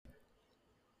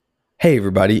Hey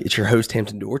everybody, it's your host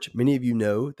Hampton Dorch. Many of you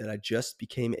know that I just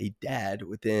became a dad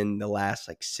within the last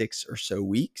 6 or so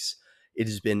weeks. It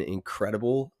has been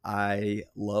incredible. I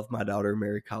love my daughter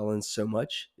Mary Collins so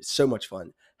much. It's so much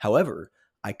fun. However,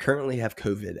 I currently have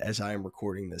COVID as I am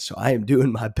recording this, so I am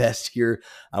doing my best here.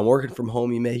 I'm working from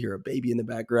home. You may hear a baby in the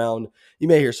background. You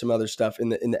may hear some other stuff in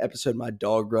the episode. My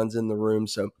dog runs in the room,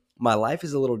 so my life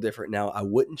is a little different now. I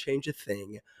wouldn't change a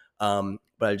thing.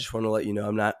 But I just want to let you know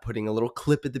I'm not putting a little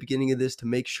clip at the beginning of this to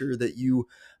make sure that you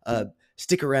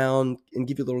stick around and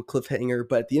give you a little cliffhanger.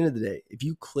 But at the end of the day, if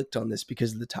you clicked on this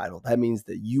because of the title, that means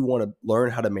that you want to learn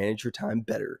how to manage your time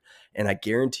better. And I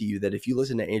guarantee you that if you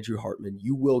listen to Andrew Hartman,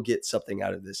 you will get something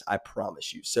out of this. I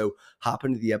promise you. So hop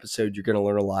into the episode. You're going to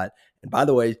learn a lot. And by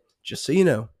the way, just so you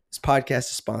know, this podcast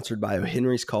is sponsored by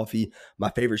O'Henry's Coffee, my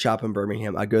favorite shop in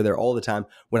Birmingham. I go there all the time.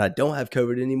 When I don't have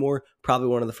COVID anymore, probably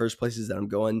one of the first places that I'm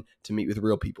going to meet with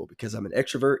real people because I'm an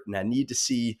extrovert and I need to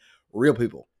see real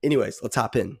people. Anyways, let's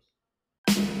hop in.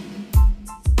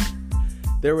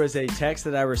 There was a text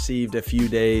that I received a few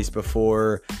days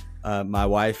before my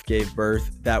wife gave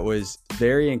birth that was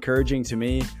very encouraging to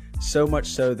me, so much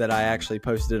so that I actually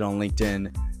posted it on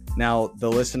LinkedIn. Now, the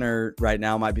listener right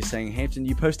now might be saying, Hampton,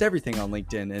 you post everything on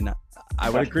LinkedIn, and I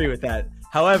would agree with that.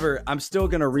 However, I'm still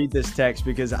going to read this text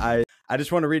because I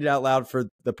just want to read it out loud for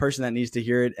the person that needs to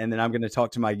hear it, and then I'm going to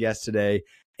talk to my guest today,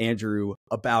 Andrew,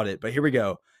 about it. But here we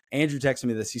go. Andrew texted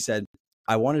me this. He said,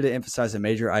 I wanted to emphasize a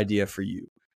major idea for you.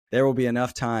 There will be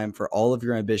enough time for all of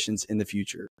your ambitions in the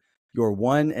future. Your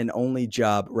one and only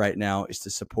job right now is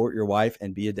to support your wife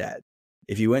and be a dad.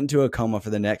 If you went into a coma for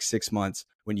the next 6 months,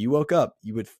 when you woke up,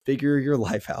 you would figure your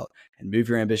life out and move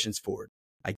your ambitions forward.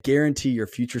 I guarantee your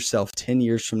future self 10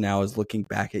 years from now is looking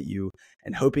back at you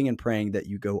and hoping and praying that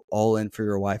you go all in for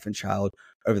your wife and child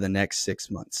over the next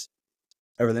 6 months,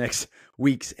 over the next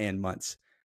weeks and months.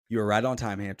 You are right on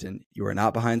time, Hampton. You are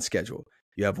not behind schedule.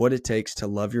 You have what it takes to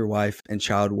love your wife and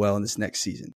child well in this next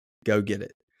season. Go get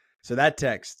it. So that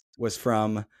text was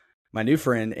from my new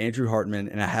friend, Andrew Hartman,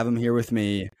 and I have him here with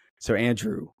me. So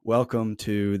Andrew, welcome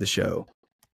to the show.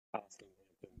 Awesome.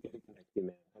 Good to connect you,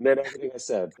 man. I meant everything I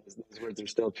said. Those words are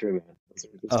still true, man.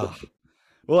 Oh,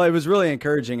 well, it was really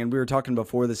encouraging. And we were talking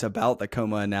before this about the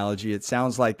coma analogy. It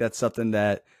sounds like that's something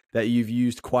that you've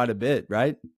used quite a bit,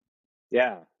 right?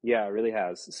 Yeah, it really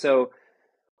has. So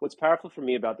what's powerful for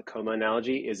me about the coma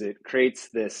analogy is it creates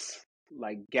this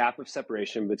gap of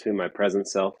separation between my present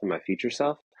self and my future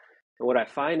self. And what I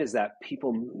find is that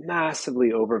people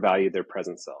massively overvalue their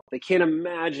present self. They can't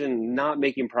imagine not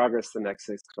making progress the next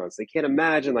 6 months. They can't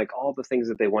imagine all the things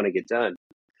that they want to get done.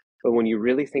 But when you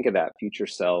really think of that future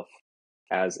self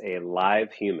as a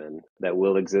live human that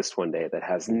will exist one day, that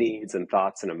has needs and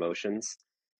thoughts and emotions,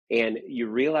 and you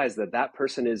realize that that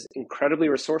person is incredibly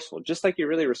resourceful, just like you're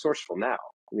really resourceful now.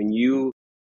 I mean,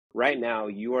 right now,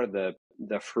 you are the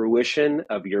fruition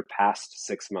of your past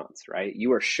 6 months, right?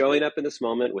 You are showing up in this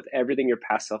moment with everything your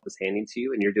past self is handing to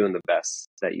you, and you're doing the best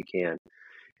that you can.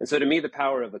 And so to me, the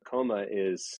power of a coma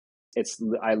is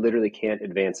I literally can't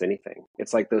advance anything.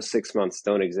 It's like those 6 months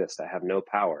don't exist. I have no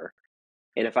power.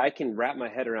 And if I can wrap my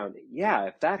head around,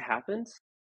 if that happens,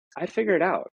 I'd figure it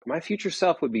out. My future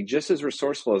self would be just as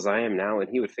resourceful as I am now, and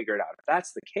he would figure it out. If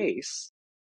that's the case,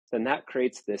 then that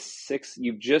creates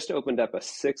you've just opened up a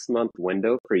 6-month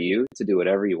window for you to do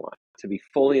whatever you want, to be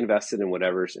fully invested in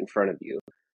whatever's in front of you,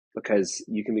 because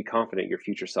you can be confident your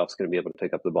future self's going to be able to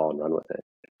pick up the ball and run with it.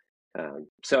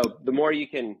 So the more you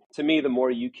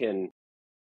can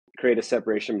create a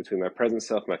separation between my present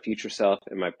self, my future self,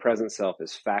 and my present self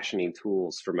is fashioning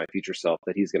tools for my future self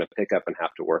that he's going to pick up and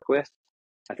have to work with,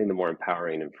 I think the more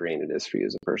empowering and freeing it is for you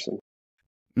as a person.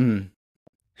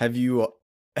 Have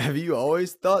you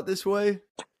always thought this way?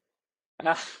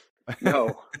 No.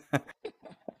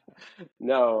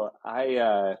 No.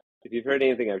 If you've heard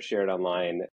anything I've shared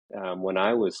online, when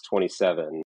I was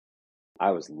 27,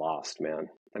 I was lost, man.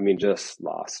 I mean, just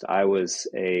lost. I was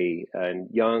a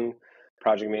young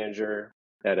project manager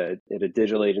at a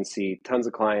digital agency, tons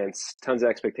of clients, tons of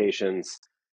expectations,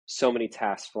 so many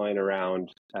tasks flying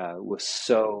around, was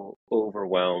so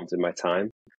overwhelmed in my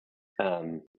time.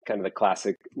 Kind of the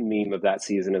classic meme of that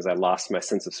season is I lost my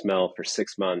sense of smell for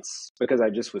 6 months because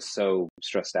I just was so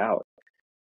stressed out.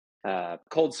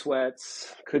 Cold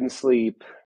sweats, couldn't sleep,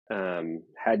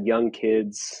 had young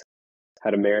kids,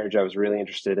 had a marriage I was really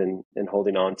interested in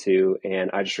holding on to, and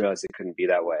I just realized it couldn't be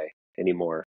that way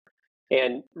anymore.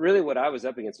 And really what I was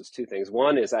up against was two things.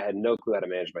 One is I had no clue how to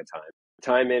manage my time.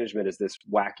 Time management is this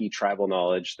wacky tribal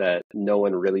knowledge that no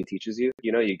one really teaches you.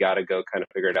 You got to go kind of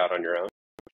figure it out on your own.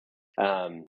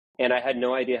 And I had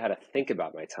no idea how to think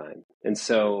about my time. And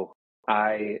so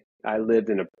I lived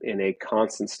in a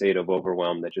constant state of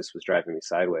overwhelm that just was driving me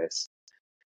sideways.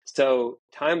 So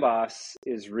Time Boss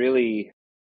is really,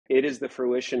 it is the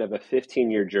fruition of a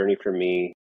 15-year journey for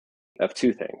me of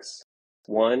two things.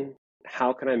 One,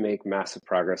 how can I make massive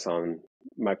progress on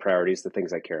my priorities, the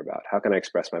things I care about? How can I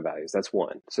express my values? That's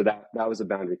one. So that was a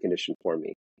boundary condition for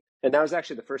me. And that was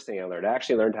actually the first thing I learned. I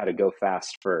actually learned how to go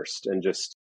fast first and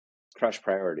just crush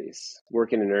priorities.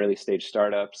 Working in early stage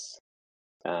startups,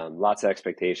 lots of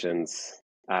expectations.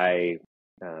 I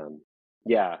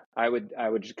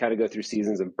would just kind of go through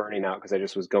seasons of burning out because I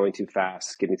just was going too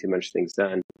fast, getting too much things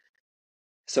done.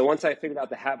 So once I figured out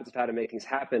the habits of how to make things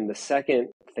happen, the second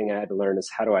thing I had to learn is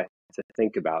how do I to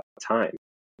think about time.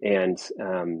 And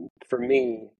for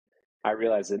me, I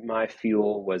realized that my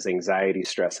fuel was anxiety,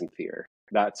 stress, and fear.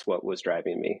 That's what was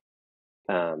driving me.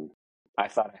 I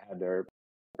thought I had to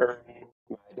earn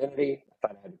my identity. I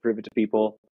thought I had to prove it to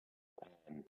people.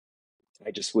 Um,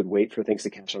 I just would wait for things to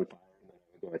catch on fire and then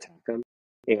I would go attack them.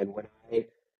 And when I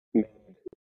made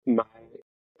my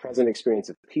present experience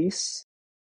of peace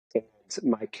and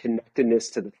my connectedness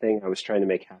to the thing I was trying to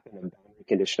make happen, a boundary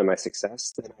condition of my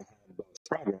success, then I had both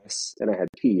progress and I had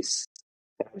peace.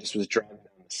 And I just was driving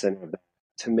down the center of that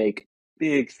to make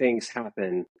big things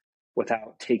happen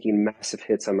without taking massive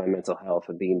hits on my mental health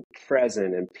and being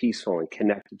present and peaceful and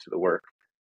connected to the work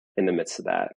in the midst of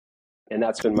that. And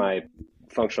that's been my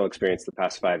functional experience the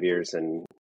past 5 years, and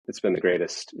it's been the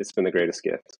greatest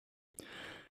gift.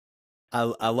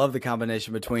 I love the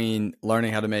combination between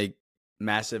learning how to make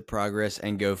massive progress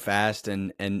and go fast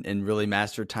and really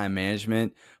master time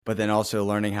management, but then also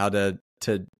learning how to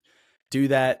do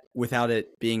that without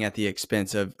it being at the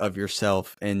expense of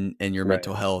yourself and your Right.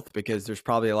 mental health, because there's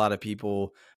probably a lot of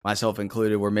people, myself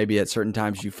included, where maybe at certain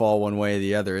times you fall one way or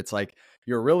the other. It's like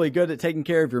you're really good at taking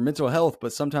care of your mental health,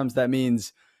 but sometimes that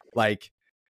means like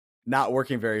not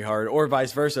working very hard, or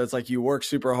vice versa. It's like you work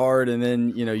super hard and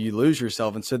then, you lose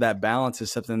yourself. And so that balance is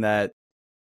something that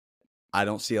I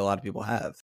don't see a lot of people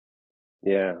have.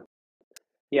 Yeah.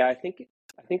 Yeah, I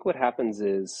think what happens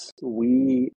is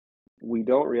we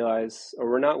don't realize, or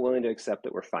we're not willing to accept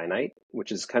that we're finite,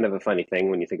 which is kind of a funny thing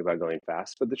when you think about going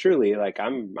fast. But truly, like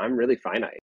I'm really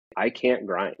finite. I can't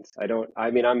grind. I'm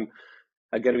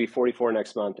going to be 44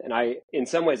 next month, and in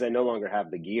some ways I no longer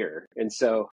have the gear. And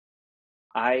so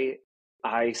I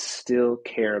I still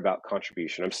care about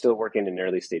contribution. I'm still working in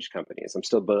early stage companies. I'm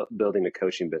still building a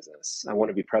coaching business. I want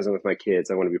to be present with my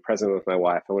kids. I want to be present with my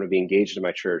wife. I want to be engaged in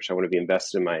my church. I want to be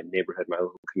invested in my neighborhood, my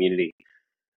local community.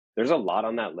 There's a lot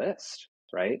on that list,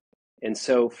 right? And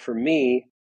so for me,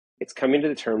 it's coming to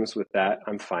the terms with that.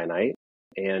 I'm finite.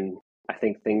 And I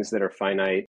think things that are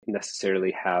finite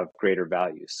necessarily have greater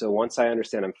value. So once I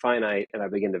understand I'm finite and I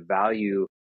begin to value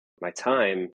my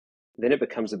time, then it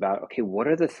becomes about, okay, what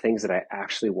are the things that I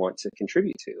actually want to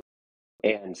contribute to?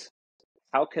 And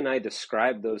how can I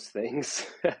describe those things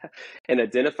and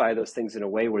identify those things in a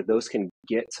way where those can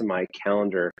get to my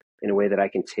calendar in a way that I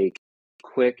can take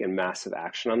quick and massive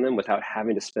action on them without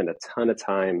having to spend a ton of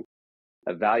time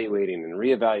evaluating and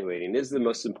reevaluating. Is the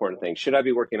most important thing? Should I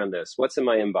be working on this? What's in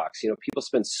my inbox? People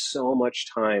spend so much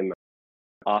time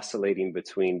oscillating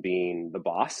between being the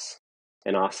boss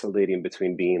and oscillating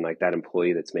between being like that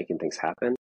employee that's making things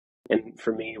happen. And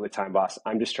for me with Time Boss,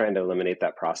 I'm just trying to eliminate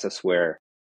that process where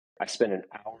I spend an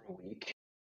hour a week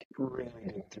really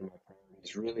going through my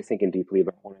priorities, really thinking deeply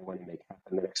about what I want to make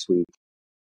happen the next week.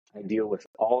 I deal with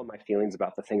all of my feelings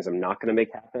about the things I'm not going to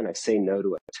make happen. I say no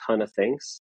to a ton of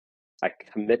things. I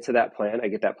commit to that plan. I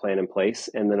get that plan in place.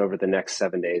 And then over the next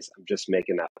 7 days, I'm just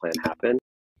making that plan happen.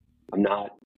 I'm not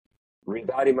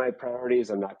reevaluating my priorities.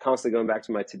 I'm not constantly going back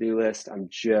to my to-do list. I'm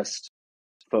just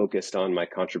focused on my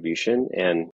contribution.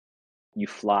 And you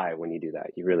fly when you do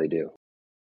that. You really do.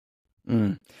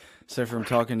 So from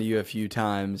talking to you a few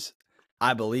times,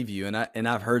 I believe you, and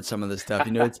I've heard some of this stuff.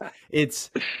 It's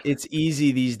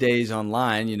easy these days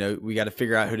online. We got to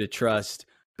figure out who to trust.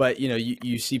 But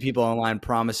you see people online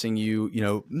promising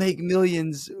you make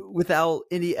millions without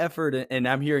any effort, and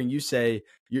I'm hearing you say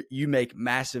you make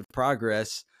massive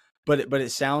progress. But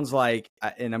it sounds like,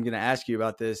 and I'm going to ask you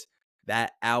about this,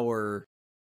 that hour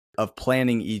of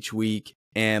planning each week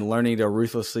and learning to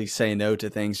ruthlessly say no to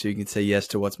things so you can say yes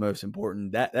to what's most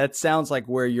important. That sounds like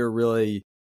where you're really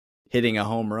hitting a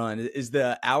home run. Is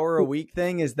the hour a week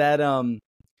thing? Is that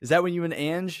when you and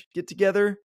Ange get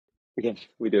together? Yeah,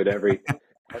 we do it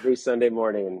every Sunday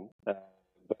morning.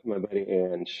 My buddy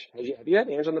Ange. Have you had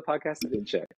Ange on the podcast? I didn't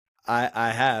check. I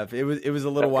have. It was a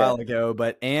little while ago,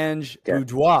 but Ange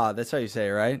Boudoir, that's how you say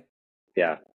it, right?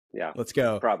 Yeah. Let's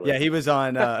go. Probably. Yeah, he was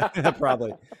on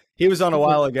probably. he was on a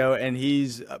while ago, and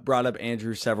he's brought up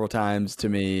Andrew several times to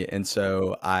me, and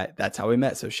so that's how we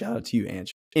met. So shout out to you,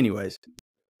 Andrew. Anyways,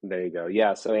 There you go.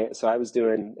 Yeah. So I was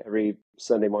doing every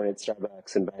Sunday morning at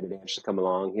Starbucks, invited Ange to come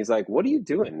along. He's like, "What are you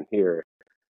doing here?"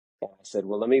 And I said,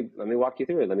 "Well, let me walk you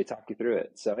through it. Let me talk you through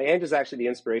it." So Ange is actually the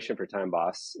inspiration for Time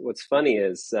Boss. What's funny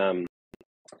is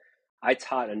I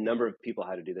taught a number of people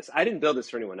how to do this. I didn't build this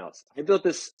for anyone else. I built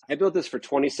this for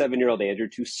 27-year-old Andrew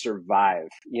to survive.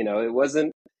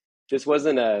 This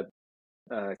wasn't a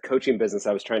coaching business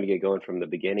I was trying to get going from the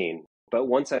beginning. But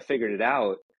once I figured it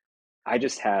out, I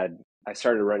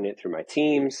started running it through my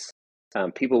teams.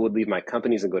 People would leave my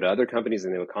companies and go to other companies,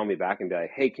 and they would call me back and be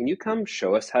like, "Hey, can you come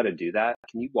show us how to do that?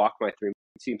 Can you walk my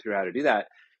team through how to do that?"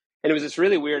 And it was this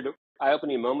really weird,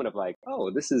 eye-opening moment of like, "Oh,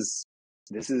 this is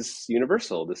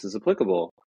universal. This is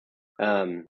applicable."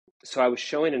 So I was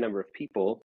showing a number of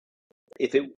people.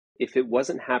 If it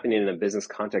wasn't happening in a business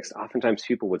context, oftentimes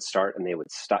people would start and they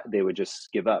would stop. They would just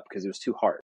give up because it was too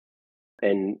hard.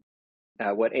 And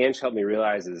what Ange helped me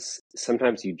realize is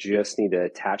sometimes you just need to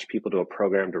attach people to a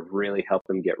program to really help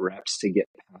them get reps to get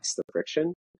past the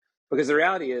friction. Because the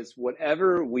reality is,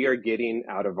 whatever we are getting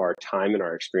out of our time and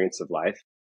our experience of life,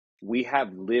 we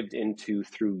have lived into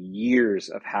through years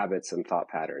of habits and thought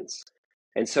patterns.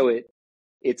 And so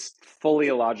it's fully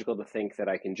illogical to think that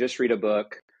I can just read a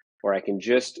book or I can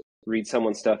just read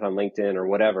someone's stuff on LinkedIn or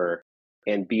whatever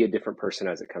and be a different person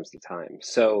as it comes to time.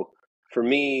 So for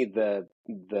me, the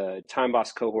Time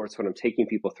Boss cohorts, what I'm taking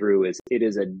people through it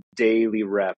is a daily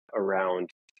rep around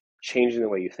changing the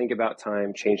way you think about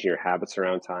time, changing your habits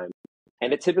around time.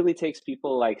 And it typically takes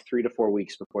people like 3 to 4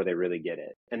 weeks before they really get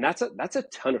it. And that's a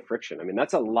ton of friction. I mean,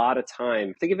 that's a lot of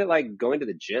time. Think of it like going to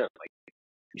the gym. Like,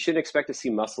 you shouldn't expect to see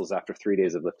muscles after 3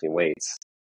 days of lifting weights.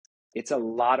 It's a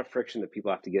lot of friction that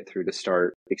people have to get through to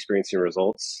start experiencing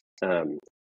results. And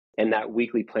that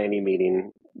weekly planning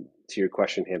meeting, to your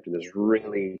question, Hampton, is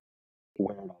really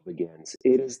where it all begins.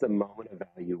 It is the moment of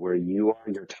value where you are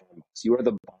your time boss. You are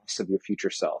the boss of your future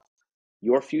self.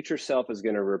 Your future self is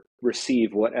going to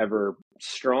receive whatever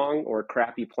strong or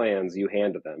crappy plans you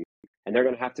hand to them, and they're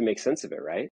going to have to make sense of it,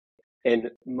 right? And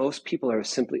most people are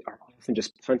often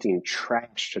just punting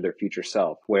trash to their future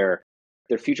self, where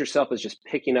their future self is just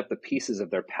picking up the pieces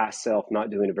of their past self, not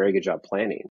doing a very good job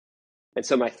planning. And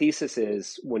so my thesis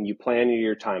is, when you plan, you're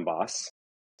your time boss,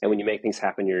 and when you make things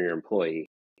happen, you're your employee.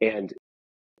 And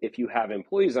if you have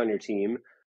employees on your team,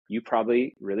 you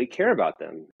probably really care about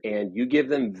them, and you give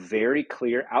them very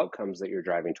clear outcomes that you're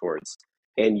driving towards.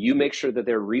 And you make sure that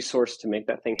they're resourced to make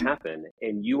that thing happen.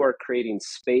 And you are creating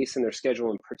space in their schedule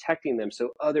and protecting them so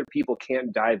other people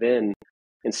can't dive in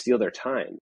and steal their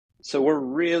time. So we're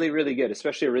really, really good,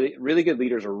 especially really, really good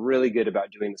leaders are really good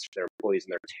about doing this for their employees,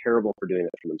 and they're terrible for doing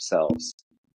it for themselves.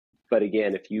 But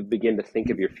again, if you begin to think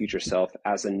of your future self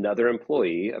as another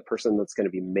employee, a person that's going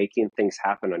to be making things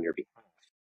happen on your behalf,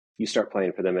 you start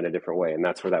planning for them in a different way. And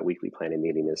that's where that weekly planning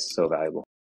meeting is so valuable.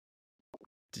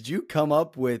 Did you come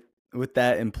up with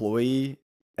that employee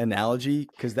analogy?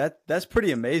 Because that's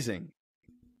pretty amazing.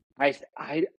 I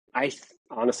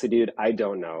honestly, dude, I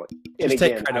don't know. Just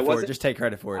take credit for it. Just take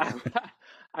credit for it.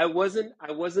 I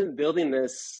wasn't building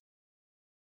this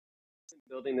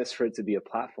for it to be a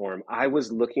platform. I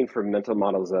was looking for mental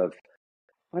models of,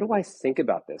 what do I think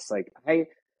about this? Like,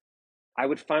 I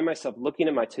would find myself looking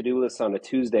at my to-do list on a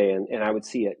Tuesday, and I would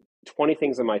see 20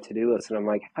 things on my to-do list, and I'm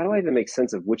like, how do I even make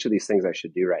sense of which of these things I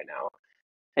should do right now?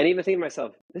 And even thinking to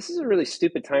myself, this is a really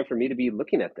stupid time for me to be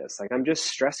looking at this. Like, I'm just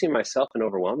stressing myself and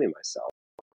overwhelming myself.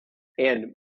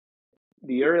 And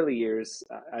the early years,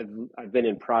 I've been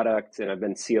in product, and I've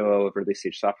been COO of early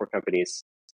stage software companies.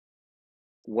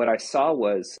 What I saw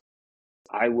was,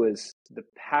 I was the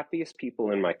happiest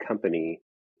people in my company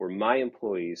were my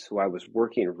employees, who I was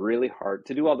working really hard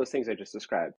to do all those things I just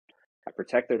described. I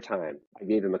protect their time. I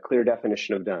gave them a clear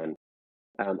definition of done.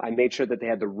 I made sure that they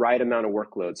had the right amount of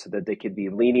workload so that they could be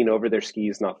leaning over their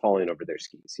skis, not falling over their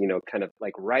skis, kind of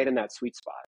like right in that sweet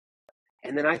spot.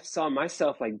 And then I saw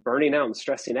myself like burning out and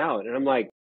stressing out. And I'm like,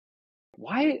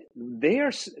 why they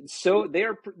are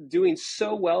doing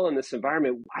so well in this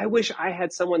environment. I wish I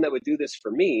had someone that would do this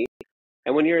for me.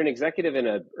 And when you're an executive in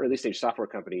an early stage software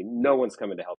company, no one's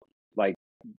coming to help you. Like,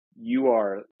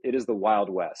 it is the Wild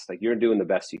West. Like, you're doing the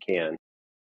best you can.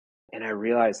 And I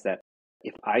realized that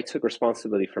if I took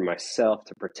responsibility for myself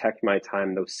to protect my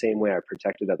time the same way I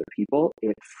protected other people,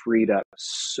 it freed up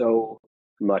so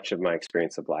much of my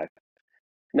experience of life.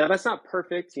 Now, that's not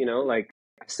perfect, like,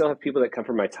 I still have people that come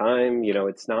for my time.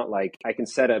 It's not like I can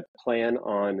set a plan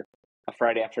on a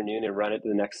Friday afternoon and run it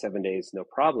the next 7 days, no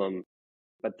problem.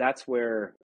 But that's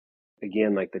where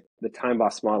again, like the time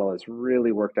boss model has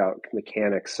really worked out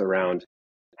mechanics around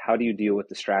how do you deal with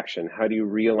distraction? How do you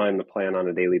realign the plan on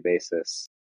a daily basis?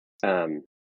 Um,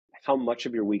 how much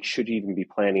of your week should you even be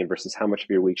planning versus how much of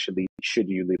your week should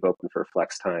you leave open for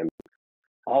flex time?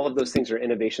 All of those things are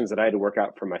innovations that I had to work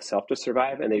out for myself to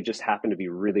survive, and they just happen to be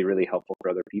really, really helpful for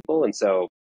other people. And so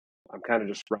I'm kind of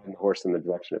just riding the horse in the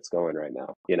direction it's going right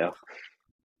now, you know?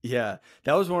 Yeah,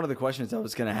 that was one of the questions I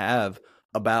was going to have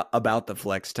about the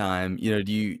flex time. You know,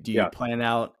 do you Yeah, plan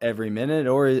out every minute,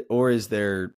 or is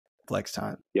there flex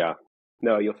time? yeah.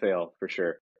 No, you'll fail for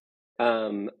sure.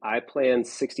 I plan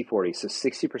 60/40. So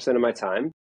 60% of my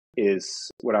time is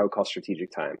what I would call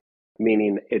strategic time,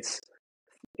 meaning it's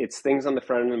things on the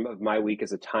front end of my week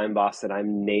as a time boss that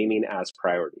I'm naming as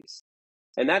priorities.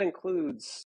 And that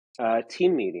includes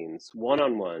team meetings,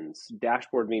 one-on-ones,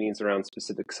 dashboard meetings around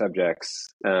specific subjects,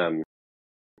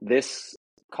 this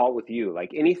call with you,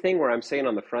 like anything where I'm saying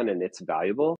on the front end, it's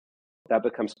valuable, that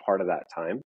becomes part of that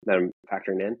time that I'm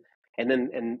factoring in.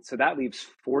 And so that leaves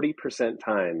 40%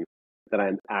 time that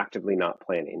I'm actively not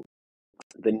planning.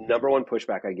 The number one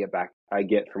pushback I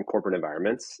get from corporate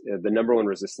environments, the number one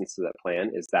resistance to that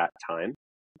plan is that time.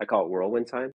 I call it whirlwind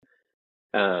time.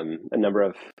 A number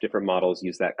of different models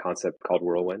use that concept called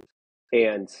whirlwind.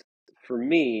 And for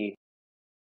me,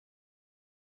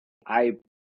 I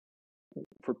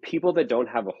for people that don't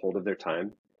have a hold of their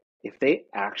time, if they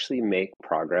actually make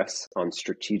progress on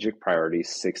strategic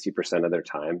priorities 60% of their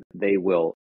time, they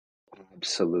will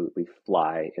absolutely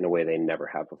fly in a way they never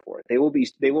have before. They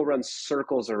will run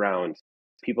circles around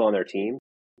people on their team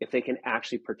if they can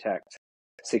actually protect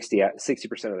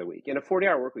 60% of the week. In a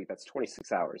 40-hour work week, that's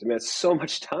 26 hours. I mean, it's so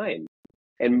much time.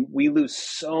 And we lose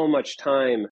so much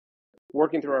time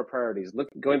working through our priorities,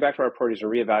 going back to our priorities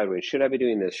and reevaluating, should I be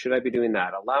doing this? Should I be doing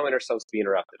that? Allowing ourselves to be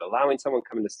interrupted, allowing someone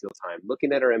coming to steal time,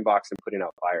 looking at our inbox and putting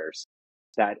out fires.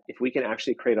 That if we can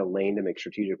actually create a lane to make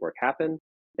strategic work happen,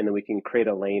 and then we can create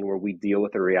a lane where we deal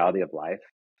with the reality of life,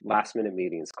 last minute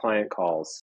meetings, client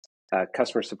calls,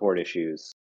 customer support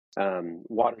issues,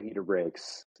 water heater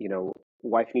breaks,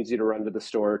 wife needs you to run to the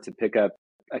store to pick up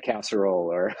a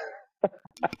casserole or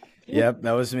Yep,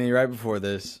 that was me right before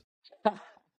this.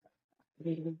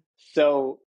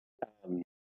 so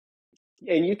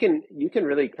and you can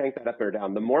really crank that up or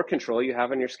down. The more control you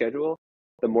have on your schedule,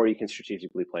 the more you can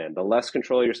strategically plan. The less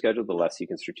control of your schedule, the less you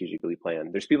can strategically plan.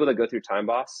 There's people that go through Time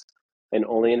Boss and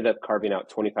only ended up carving out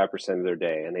 25% of their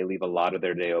day, and they leave a lot of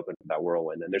their day open for that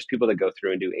whirlwind. And there's people that go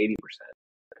through and do 80%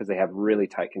 because they have really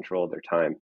tight control of their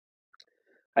time.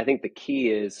 I think the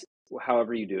key is,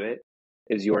 however you do it,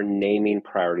 is you're naming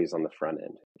priorities on the front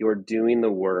end. You're doing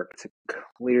the work to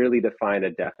clearly define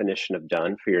a definition of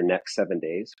done for your next 7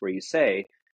 days, where you say,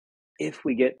 if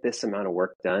we get this amount of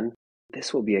work done,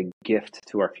 this will be a gift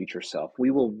to our future self.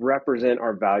 We will represent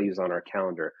our values on our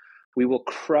calendar. We will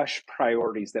crush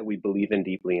priorities that we believe in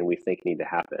deeply and we think need to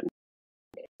happen.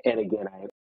 And again,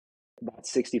 that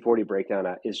 60/40 breakdown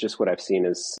is just what I've seen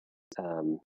as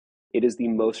it is the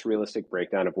most realistic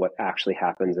breakdown of what actually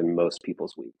happens in most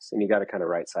people's weeks. And you got to kind of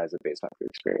right size it based off your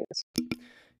experience.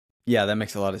 Yeah, that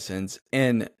makes a lot of sense.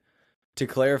 And to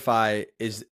clarify,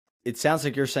 it sounds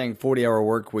like you're saying 40-hour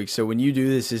work week. So when you do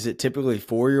this, is it typically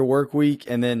for your work week?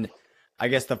 And then I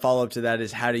guess the follow-up to that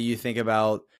is, how do you think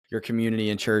about your community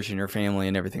and church and your family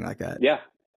and everything like that? Yeah,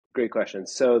 great question.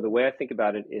 So the way I think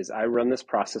about it is I run this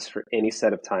process for any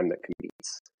set of time that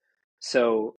competes.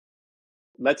 So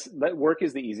let work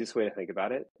is the easiest way to think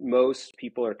about it. Most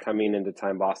people are coming into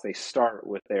Time Boss. They start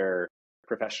with their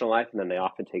professional life and then they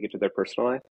often take it to their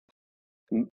personal life.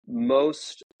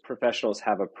 Most professionals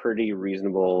have a pretty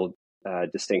reasonable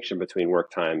distinction between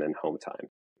work time and home time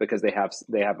because they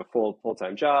have a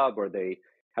full-time job, or they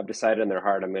have decided in their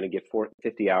heart, I'm going to give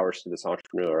 50 hours to this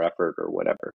entrepreneurial effort or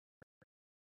whatever.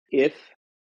 If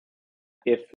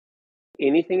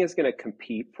anything is going to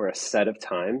compete for a set of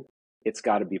time, it's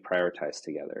got to be prioritized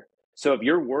together. So if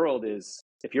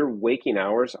your waking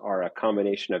hours are a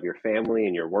combination of your family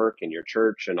and your work and your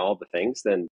church and all the things,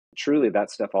 then truly that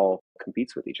stuff all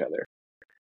competes with each other.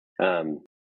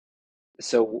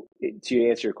 So to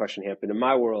answer your question, Hampton, in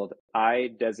my world, I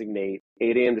designate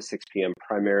 8 a.m. to 6 p.m.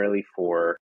 primarily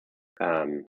for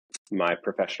my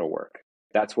professional work.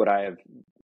 That's what I have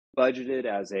budgeted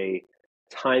as a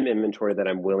time inventory that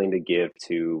I'm willing to give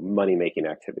to money-making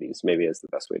activities, maybe is the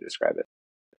best way to describe it,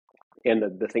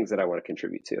 and the things that I want to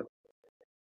contribute to.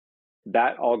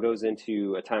 That all goes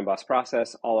into a Time Boss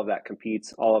process. All of that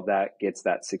competes. All of that gets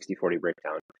that 60/40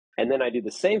 breakdown. And then I do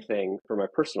the same thing for my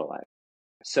personal life.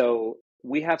 So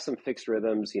we have some fixed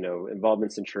rhythms,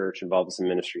 involvements in church, involvements in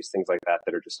ministries, things like that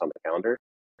are just on the calendar.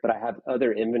 but I have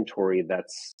other inventory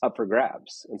that's up for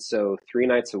grabs. And so 3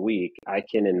 nights a week, I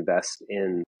can invest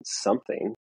in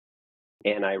something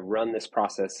and I run this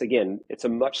process. Again, it's a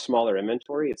much smaller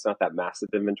inventory. It's not that massive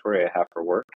inventory I have for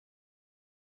work,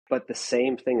 but the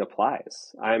same thing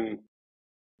applies. I'm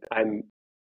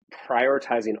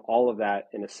prioritizing all of that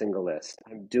in a single list.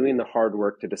 I'm doing the hard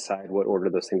work to decide what order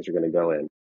those things are going to go in.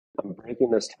 I'm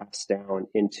breaking those tasks down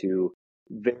into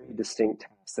very distinct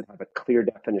tasks that have a clear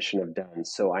definition of done.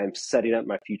 So I'm setting up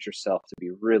my future self to be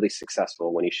really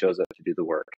successful when he shows up to do the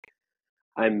work.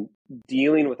 I'm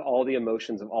dealing with all the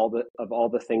emotions of all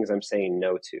the things I'm saying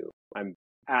no to. I'm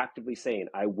actively saying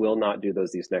I will not do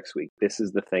those these next week. This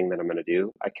is the thing that I'm going to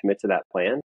do. I commit to that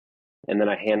plan, and then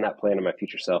I hand that plan to my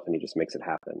future self, and he just makes it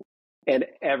happen. And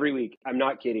every week, I'm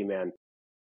not kidding, man.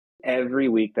 Every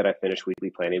week that I finish weekly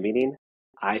planning meeting,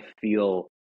 I feel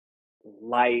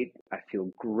light. I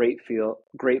feel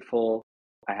grateful.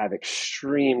 I have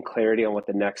extreme clarity on what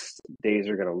the next days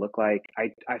are going to look like.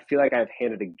 I feel like I've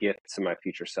handed a gift to my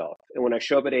future self. And when I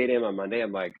show up at 8 a.m. on Monday,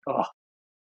 I'm like, oh,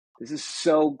 this is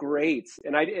so great.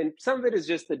 And some of it is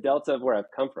just the delta of where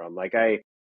I've come from. Like 8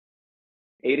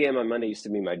 a.m. on Monday used to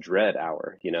be my dread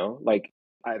hour, you know? Like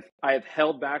I've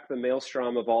held back the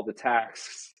maelstrom of all the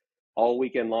tasks all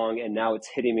weekend long, and now it's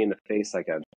hitting me in the face like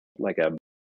a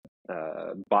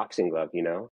boxing glove, you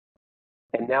know?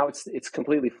 And now it's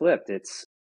completely flipped.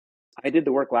 I did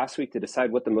the work last week to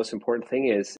decide what the most important thing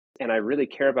is, and I really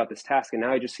care about this task, and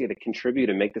now I just get to contribute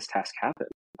and make this task happen.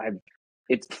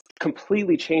 It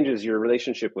completely changes your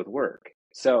relationship with work.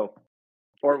 So,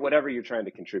 or whatever you're trying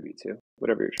to contribute to,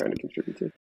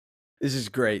 This is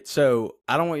great. So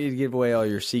I don't want you to give away all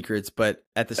your secrets, but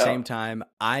at the same time,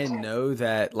 I know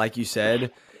that, like you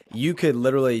said, you could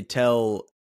literally tell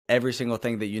every single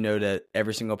thing that you know to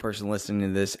every single person listening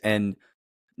to this, and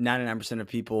 99% of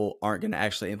people aren't going to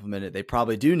actually implement it. They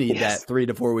probably do need that 3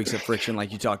 to 4 weeks of friction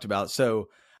like you talked about. So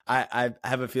I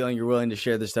have a feeling you're willing to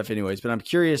share this stuff anyways, but I'm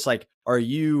curious, like,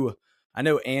 I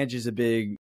know Ange is a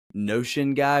big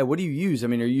Notion guy. What do you use? I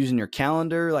mean, are you using your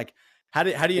calendar? Like, how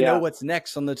do you know what's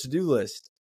next on the to-do list?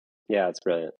 Yeah, it's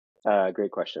brilliant.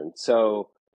 Great question. So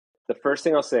the first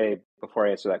thing I'll say before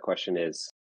I answer that question is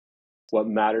what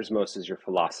matters most is your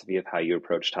philosophy of how you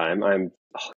approach time. I'm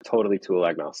totally tool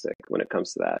agnostic when it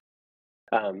comes to that.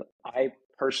 I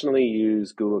personally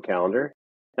use Google Calendar,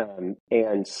 and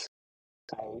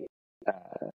I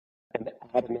am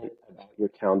adamant about your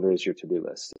calendar as your to-do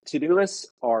list. To-do lists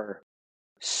are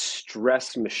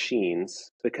stress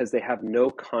machines because they have no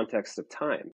context of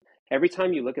time. Every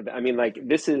time you look at that, I mean, like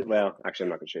actually, I'm not going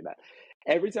to show you that.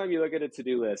 Every time you look at a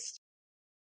to-do list,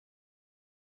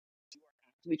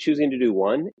 you're choosing to do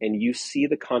one, and you see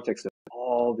the context of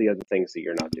all the other things that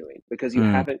you're not doing because you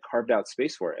haven't carved out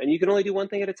space for it. And you can only do one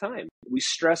thing at a time. We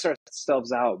stress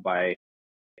ourselves out by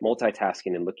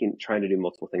multitasking and trying to do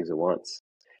multiple things at once.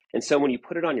 And so when you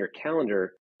put it on your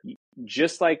calendar,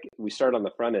 just like we started on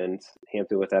the front end,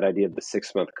 Hampton, with that idea of the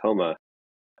 6-month coma,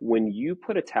 when you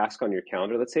put a task on your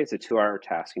calendar, let's say it's a 2-hour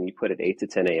task and you put it 8 to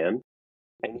 10 a.m.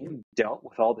 and you dealt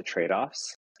with all the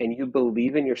trade-offs and you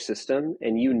believe in your system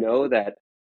and you know that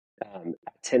at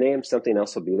 10 a.m. something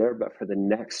else will be there, but for the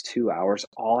next 2 hours,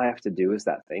 all I have to do is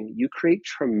that thing. You create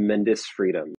tremendous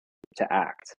freedom to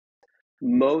act.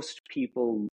 Most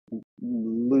people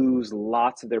lose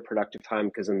lots of their productive time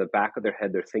because in the back of their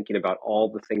head, they're thinking about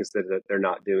all the things that they're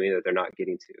not doing, that they're not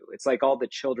getting to. It's like all the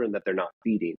children that they're not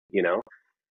feeding, you know?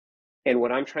 And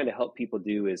what I'm trying to help people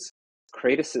do is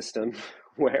create a system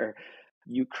where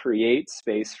you create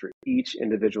space for each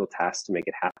individual task to make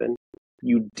it happen.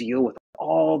 You deal with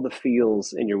all the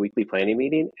feels in your weekly planning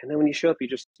meeting, and then when you show up, you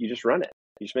just run it.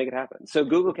 You just make it happen. So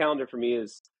Google Calendar for me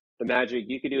is the magic.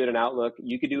 You could do it in Outlook.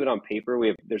 You could do it on paper.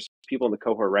 There's people in the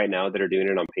cohort right now that are doing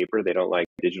it on paper. They don't like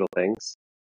digital things.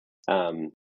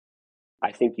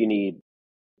 I think you need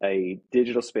a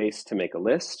digital space to make a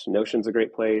list. Notion's a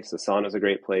great place. Asana's a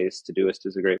great place. Todoist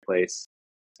is a great place.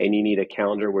 And you need a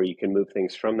calendar where you can move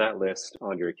things from that list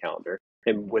onto your calendar.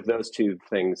 And with those two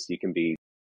things, you can be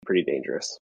pretty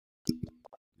dangerous.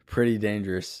 Pretty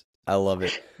dangerous. I love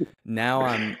it. Now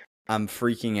I'm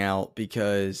freaking out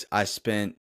because I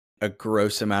spent a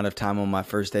gross amount of time on my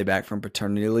first day back from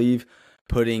paternity leave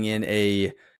putting in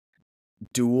a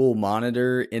dual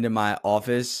monitor into my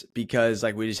office because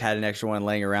like we just had an extra one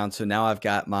laying around. So now I've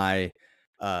got my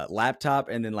laptop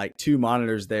and then like 2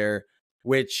 monitors there,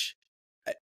 which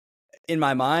in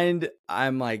my mind,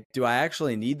 I'm like, do I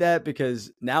actually need that?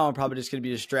 Because now I'm probably just going to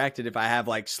be distracted if I have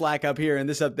like Slack up here and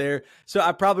this up there. So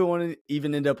I probably won't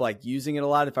even end up like using it a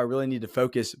lot if I really need to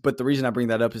focus. But the reason I bring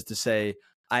that up is to say,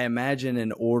 I imagine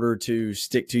in order to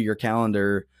stick to your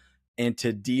calendar, and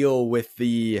to deal with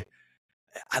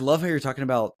I love how you're talking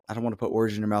about, I don't want to put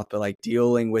words in your mouth, but like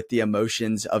dealing with the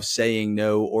emotions of saying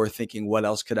no or thinking, what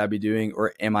else could I be doing?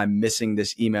 Or am I missing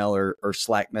this email or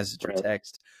Slack message or Right.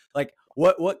 text? Like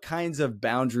what kinds of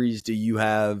boundaries do you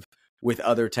have with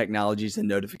other technologies and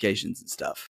notifications and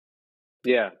stuff?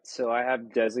 Yeah. So I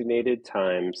have designated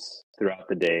times throughout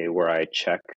the day where I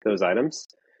check those items.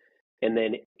 And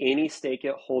then any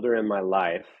stakeholder in my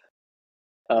life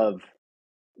of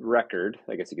record,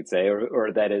 I guess you could say,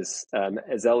 or that is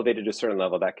elevated to a certain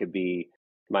level. That could be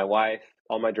my wife,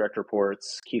 all my direct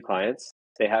reports, key clients.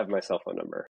 They have my cell phone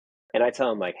number, and I tell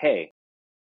them like, "Hey,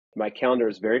 my calendar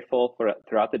is very full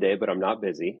throughout the day, but I'm not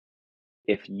busy.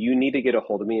 If you need to get a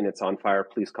hold of me and it's on fire,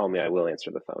 please call me. I will answer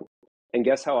the phone." And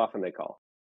guess how often they call?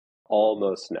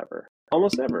 Almost never.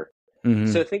 Almost never. Mm-hmm.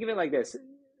 So think of it like this.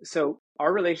 So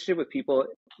our relationship with people,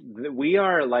 we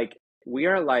are like we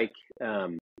are like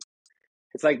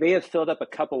it's like they have filled up a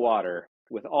cup of water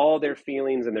with all their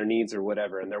feelings and their needs or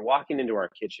whatever, and they're walking into our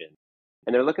kitchen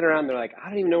and they're looking around, they're like, I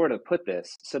don't even know where to put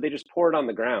this. So they just pour it on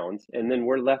the ground, and then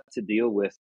we're left to deal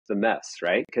with the mess,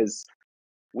 right? Because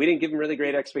we didn't give them really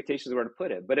great expectations of where to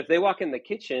put it. But if they walk in the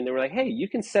kitchen and we're like, hey, you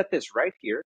can set this right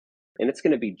here and it's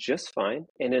going to be just fine.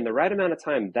 And in the right amount of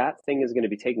time, that thing is going to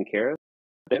be taken care of.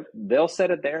 They'll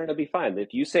set it there and it'll be fine.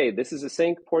 If you say this is a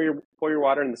sink, pour your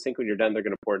water in the sink. When you're done, they're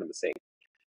going to pour it in the sink.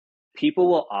 People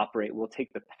will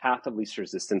take the path of least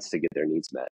resistance to get their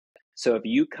needs met. So if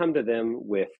you come to them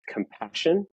with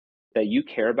compassion, that you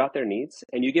care about their needs,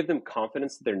 and you give them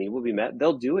confidence that their need will be met,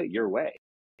 they'll do it your way.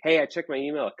 Hey, I check my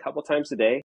email a couple times a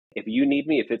day. If you need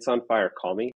me, if it's on fire,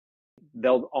 call me.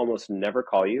 They'll almost never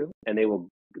call you, and they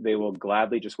will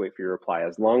gladly just wait for your reply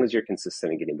as long as you're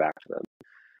consistent in getting back to them.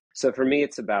 So for me,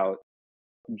 it's about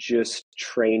just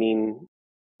training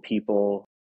people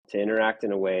to interact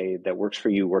in a way that works for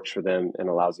you, works for them, and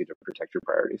allows you to protect your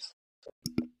priorities.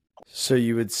 So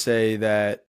you would say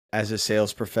that as a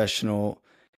sales professional,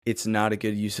 it's not a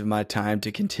good use of my time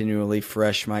to continually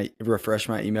refresh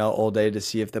my email all day to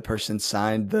see if the person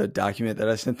signed the document that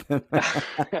I sent them.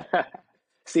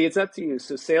 See, it's up to you.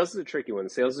 So sales is a tricky one.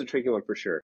 Sales is a tricky one for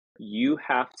sure. You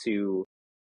have to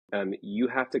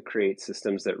create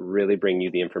systems that really bring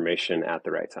you the information at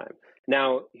the right time.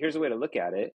 Now, here's a way to look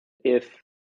at it. If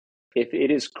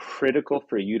it is critical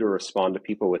for you to respond to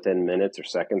people within minutes or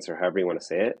seconds or however you want to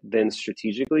say it, then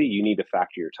strategically you need to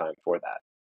factor your time for that.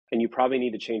 And you probably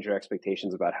need to change your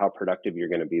expectations about how productive you're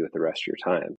going to be with the rest of your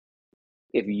time.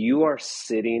 If you are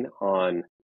sitting on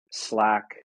Slack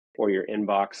or your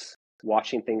inbox,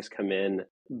 watching things come in,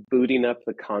 booting up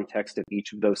the context of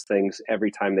each of those things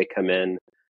every time they come in,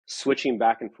 switching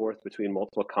back and forth between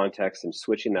multiple contexts and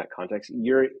switching that context,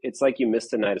 it's like you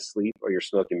missed a night of sleep or you're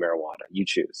smoking marijuana. You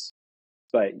choose.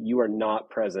 But you are not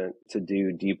present to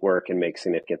do deep work and make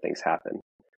significant things happen.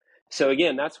 So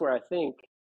again, that's where I think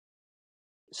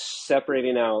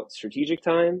separating out strategic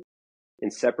time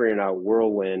and separating out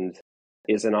whirlwind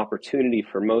is an opportunity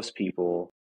for most people,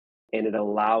 and it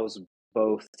allows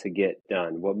both to get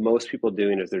done. What most people are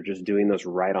doing is they're just doing those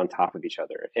right on top of each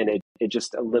other, and it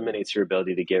just eliminates your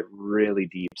ability to get really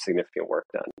deep, significant work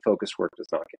done. Focused work does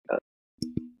not get done.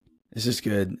 This is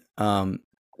good.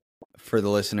 For the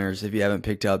listeners, if you haven't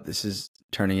picked up, this is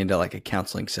turning into like a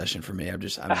counseling session for me. I'm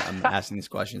asking these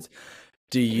questions.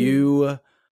 Do you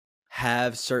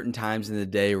have certain times in the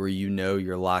day where you know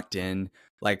you're locked in?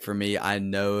 Like for me, I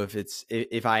know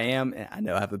if I am, I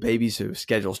know I have a baby, so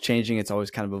schedule's changing. It's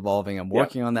always kind of evolving. I'm Yep.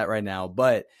 working on that right now.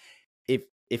 But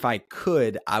if I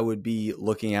could, I would be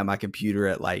looking at my computer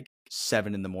at like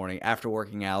 7 in the morning after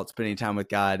working out, spending time with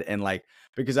God. And like,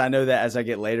 because I know that as I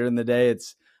get later in the day,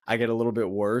 I get a little bit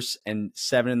worse, and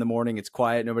 7 in the morning, it's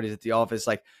quiet. Nobody's at the office.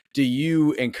 Like, do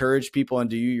you encourage people, and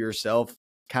do you yourself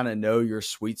kind of know your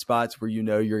sweet spots where you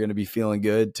know you're going to be feeling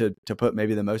good to put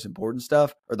maybe the most important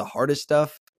stuff or the hardest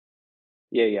stuff?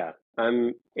 Yeah.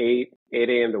 I'm 8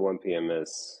 a.m. to 1 p.m.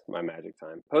 is my magic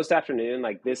time. Post afternoon,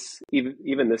 like this,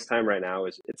 even this time right now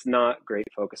it's not great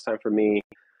focus time for me.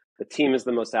 The team is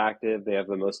the most active. They have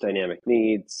the most dynamic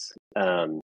needs.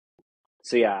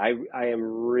 So yeah, I am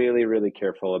really, really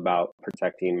careful about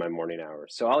protecting my morning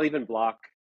hours. So I'll even block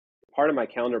part of my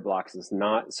calendar blocks is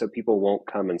not so people won't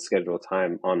come and schedule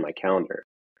time on my calendar.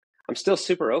 I'm still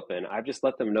super open. I've just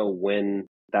let them know when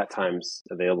that time's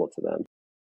available to them.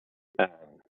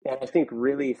 And I think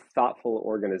really thoughtful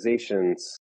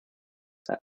organizations,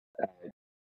 uh,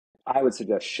 I would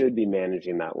suggest, should be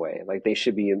managing that way. Like they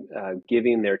should be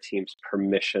giving their teams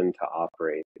permission to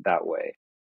operate that way.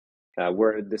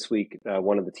 We're this week,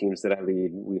 one of the teams that I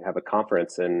lead, we have a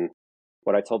conference, and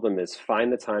what I told them is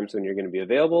find the times when you're going to be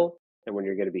available and when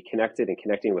you're going to be connected and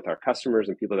connecting with our customers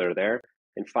and people that are there,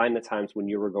 and find the times when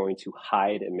you were going to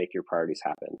hide and make your priorities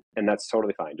happen. And that's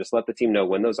totally fine. Just let the team know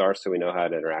when those are so we know how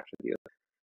to interact with you.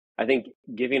 I think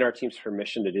giving our teams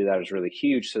permission to do that is really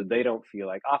huge, so they don't feel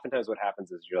like, oftentimes what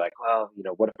happens is you're like, well,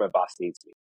 what if my boss needs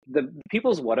me? The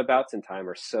people's whatabouts in time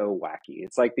are so wacky.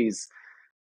 It's like these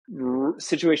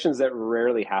situations that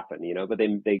rarely happen, but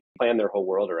they plan their whole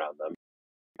world around them.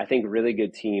 I think really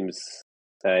good teams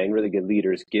and really good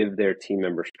leaders give their team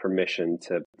members permission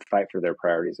to fight for their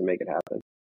priorities and make it happen.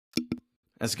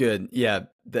 That's good. Yeah,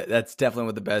 that's definitely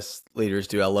what the best leaders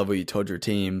do. I love what you told your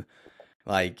team.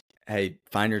 Like, hey,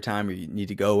 find your time, or you need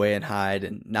to go away and hide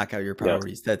and knock out your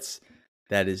priorities. Yeah.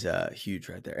 That is huge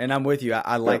right there. And I'm with you.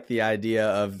 I like the idea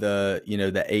of the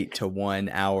 8 to 1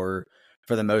 hour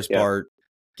for the most part,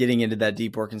 getting into that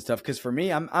deep work and stuff. Because for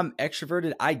me, I'm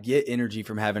extroverted. I get energy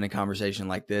from having a conversation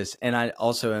like this, and I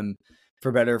also am,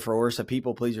 for better or for worse, a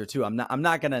people pleaser too. I'm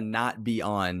not gonna not be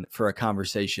on for a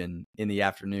conversation in the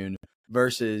afternoon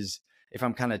versus if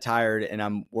I'm kind of tired and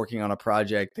I'm working on a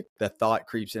project, the thought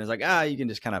creeps in. It's like, you can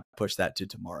just kind of push that to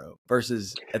tomorrow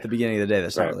versus at the beginning of the day,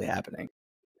 that's not really happening.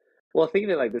 Well, think of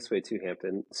it like this way too,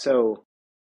 Hampton. So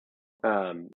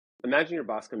imagine your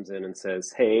boss comes in and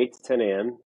says, hey, 8 to 10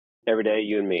 a.m. every day,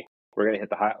 you and me, we're going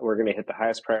to hit the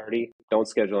highest priority. Don't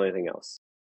schedule anything else.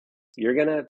 You're going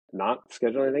to not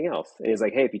schedule anything else. And he's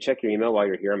like, hey, if you check your email while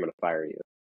you're here, I'm going to fire you.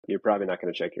 You're probably not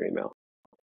going to check your email.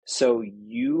 So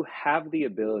you have the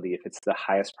ability, if it's the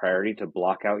highest priority, to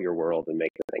block out your world and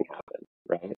make the thing happen,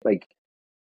 right? Like,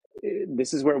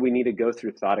 this is where we need to go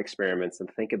through thought experiments and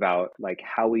think about like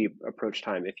how we approach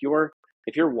time. If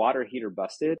your water heater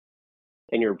busted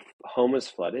and your home is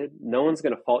flooded, no one's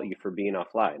going to fault you for being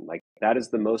offline. Like, that is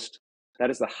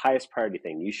the highest priority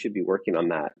thing. You should be working on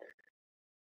that.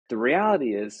 The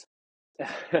reality is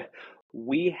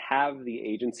we have the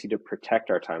agency to protect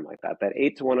our time like that. That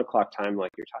 8 to 1 o'clock time,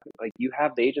 like you're talking, like you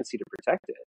have the agency to protect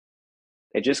it.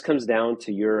 It just comes down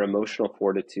to your emotional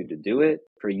fortitude to do it,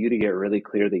 for you to get really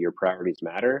clear that your priorities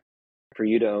matter, for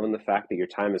you to own the fact that your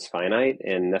time is finite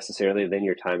and necessarily then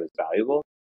your time is valuable.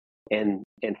 And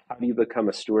how do you become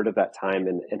a steward of that time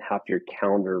and have your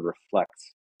calendar reflect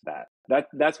that?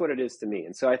 That's what it is to me.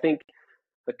 And so I think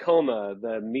the coma,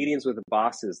 the meetings with the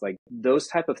bosses, like those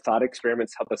type of thought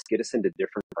experiments help us get us into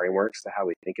different frameworks to how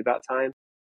we think about time.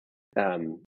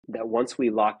 That once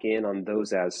we lock in on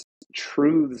those as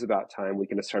truths about time, we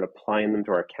can just start applying them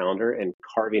to our calendar and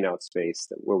carving out space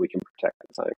where we can protect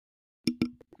the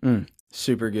time.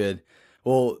 Super good.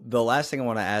 Well, the last thing I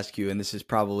want to ask you, and this is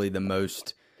probably the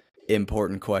most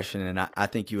important question, and I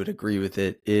think you would agree with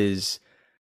it, is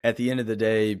at the end of the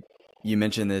day, you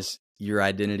mentioned this, your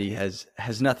identity has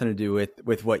nothing to do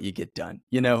with what you get done,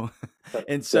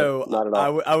 And so not at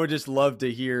all. I would just love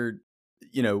to hear,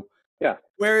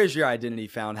 where is your identity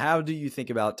found? How do you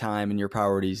think about time and your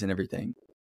priorities and everything?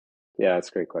 Yeah, that's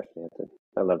a great question, Anthony.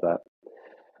 I love that.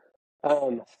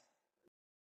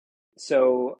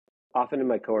 So often in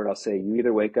my cohort, I'll say, you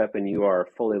either wake up and you are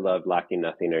fully loved, lacking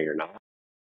nothing, or you're not.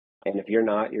 And if you're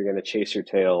not, you're going to chase your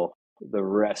tail the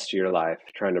rest of your life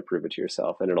trying to prove it to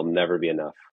yourself, and it'll never be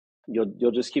enough.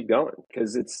 You'll just keep going,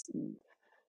 because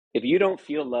if you don't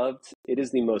feel loved, it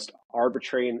is the most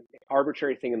arbitrary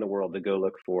thing in the world to go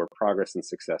look for progress and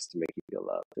success to make you feel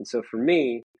loved. And so for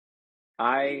me,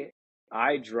 I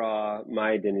draw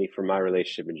my identity from my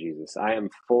relationship with Jesus. I am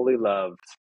fully loved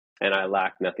and I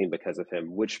lack nothing because of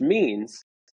him, which means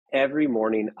every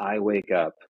morning I wake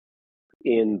up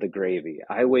in the gravy.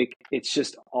 It's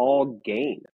just all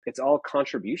gain. It's all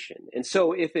contribution. And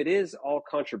so if it is all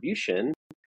contribution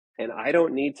and I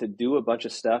don't need to do a bunch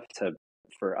of stuff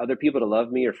for other people to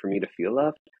love me or for me to feel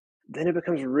loved, then it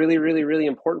becomes really, really, really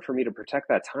important for me to protect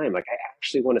that time. Like, I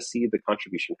actually want to see the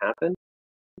contribution happen,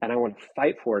 and I want to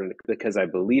fight for it because I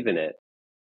believe in it.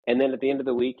 And then at the end of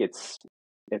the week, it's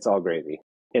all gravy,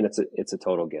 and it's a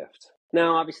total gift.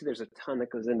 Now, obviously, there's a ton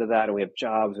that goes into that, and we have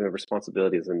jobs, and we have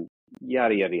responsibilities, and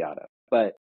yada, yada, yada.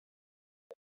 But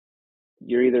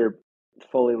you're either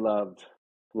fully loved,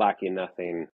 lacking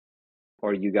nothing,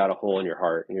 or you got a hole in your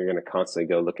heart and you're going to constantly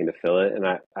go looking to fill it. And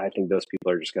I think those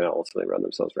people are just going to ultimately run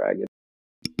themselves ragged.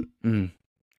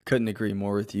 Couldn't agree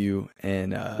more with you.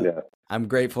 And I'm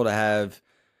grateful to have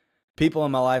people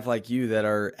in my life like you that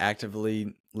are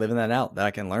actively living that out, that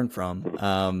I can learn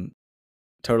from.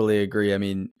 Totally agree. I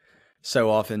mean,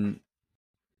 so often,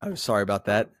 I'm sorry about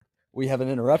that. We have an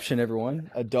interruption,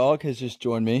 everyone. A dog has just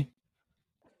joined me.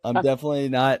 I'm definitely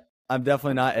not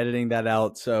editing that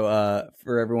out. So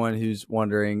for everyone who's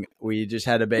wondering, we just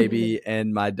had a baby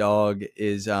and my dog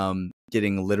is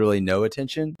getting literally no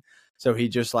attention. So he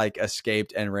just like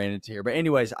escaped and ran into here. But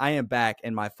anyways, I am back.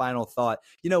 And my final thought,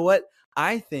 you know what?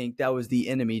 I think that was the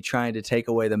enemy trying to take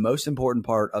away the most important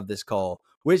part of this call,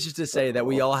 which is to say that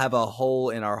we all have a hole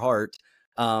in our heart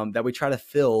that we try to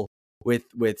fill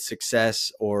with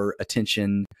success or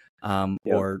attention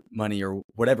or money or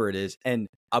whatever it is. And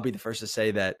I'll be the first to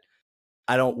say that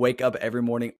I don't wake up every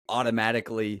morning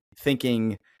automatically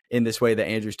thinking in this way that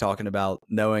Andrew's talking about,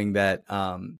 knowing that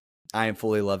I am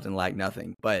fully loved and lack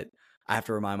nothing. But I have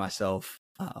to remind myself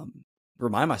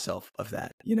of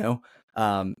that,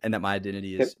 and that my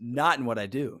identity is not in what I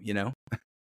do,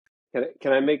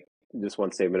 Can I make just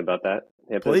one statement about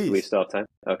that? Please. Do we still have time?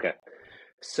 Okay.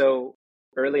 So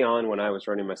early on, when I was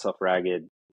running myself ragged,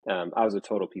 I was a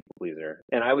total people pleaser,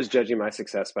 and I was judging my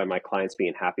success by my clients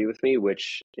being happy with me,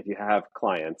 which if you have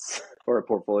clients or a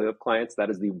portfolio of clients, that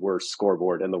is the worst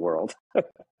scoreboard in the world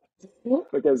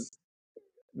because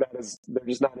they're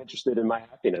just not interested in my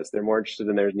happiness. They're more interested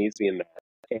in their needs being met.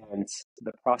 And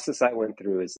the process I went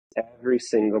through is every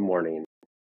single morning,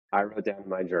 I wrote down in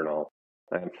my journal,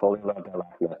 I am fully loved, I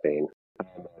lack nothing. I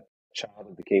am a child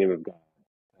of the kingdom of God.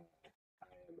 I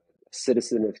am a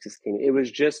citizen of this kingdom. It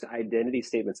was just identity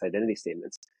statements.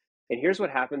 And here's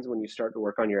what happens when you start to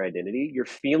work on your identity. Your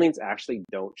feelings actually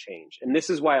don't change. And this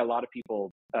is why a lot of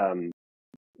people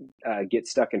get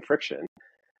stuck in friction.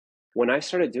 When I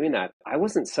started doing that, I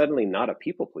wasn't suddenly not a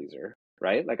people pleaser,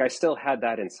 right? Like I still had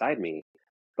that inside me,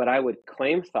 but I would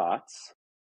claim thoughts.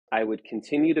 I would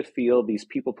continue to feel these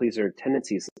people pleaser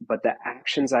tendencies, but the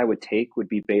actions I would take would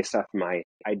be based off my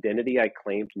identity I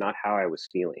claimed, not how I was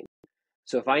feeling.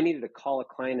 So if I needed to call a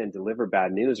client and deliver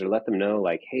bad news or let them know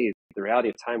like, hey, the reality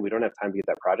of time, we don't have time to get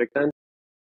that project done,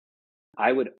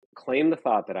 I would claim the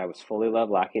thought that I was fully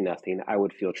loved, lacking nothing. I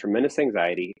would feel tremendous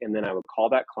anxiety, and then I would call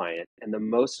that client, and the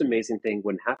most amazing thing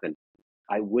wouldn't happen.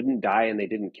 I wouldn't die and they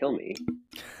didn't kill me.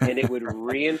 And it would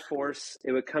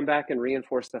come back and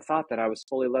reinforce the thought that I was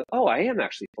fully loved. Oh, I am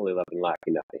actually fully loved and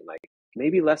lacking nothing. Like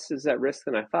maybe less is at risk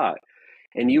than I thought.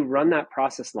 And you run that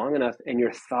process long enough and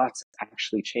your thoughts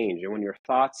actually change. And when your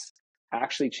thoughts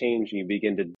actually change and you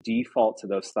begin to default to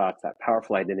those thoughts, that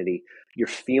powerful identity, your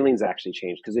feelings actually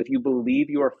change. Because if you believe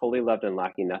you are fully loved and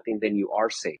lacking nothing, then you are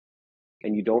safe.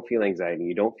 And you don't feel anxiety,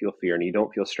 you don't feel fear, and you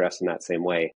don't feel stress in that same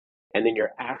way. And then your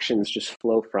actions just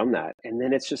flow from that. And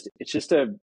then it's just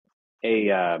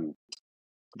a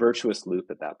virtuous loop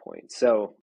at that point.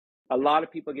 So a lot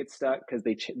of people get stuck because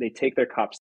they take their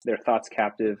thoughts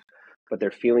captive, but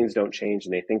their feelings don't change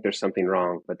and they think there's something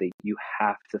wrong. But you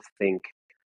have to think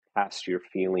past your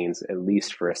feelings at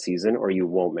least for a season, or you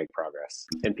won't make progress.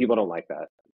 And people don't like that.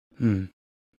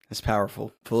 That's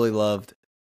powerful. Fully loved,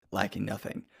 lacking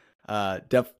nothing.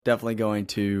 Definitely going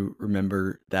to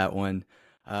remember that one.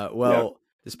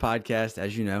 This podcast,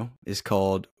 as you know, is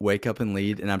called Wake Up and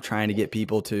Lead, and I'm trying to get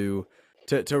people to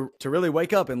really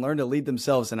wake up and learn to lead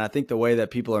themselves. And I think the way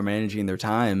that people are managing their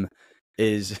time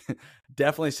is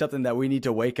definitely something that we need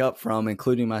to wake up from,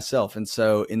 including myself. And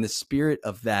so in the spirit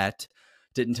of that,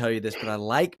 didn't tell you this, but I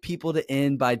like people to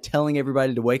end by telling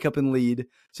everybody to wake up and lead.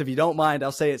 So if you don't mind,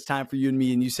 I'll say it's time for you and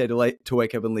me, and you say to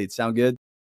wake up and lead. Sound good?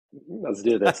 Let's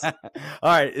do this. All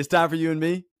right. It's time for you and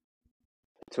me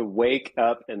to wake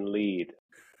up and lead.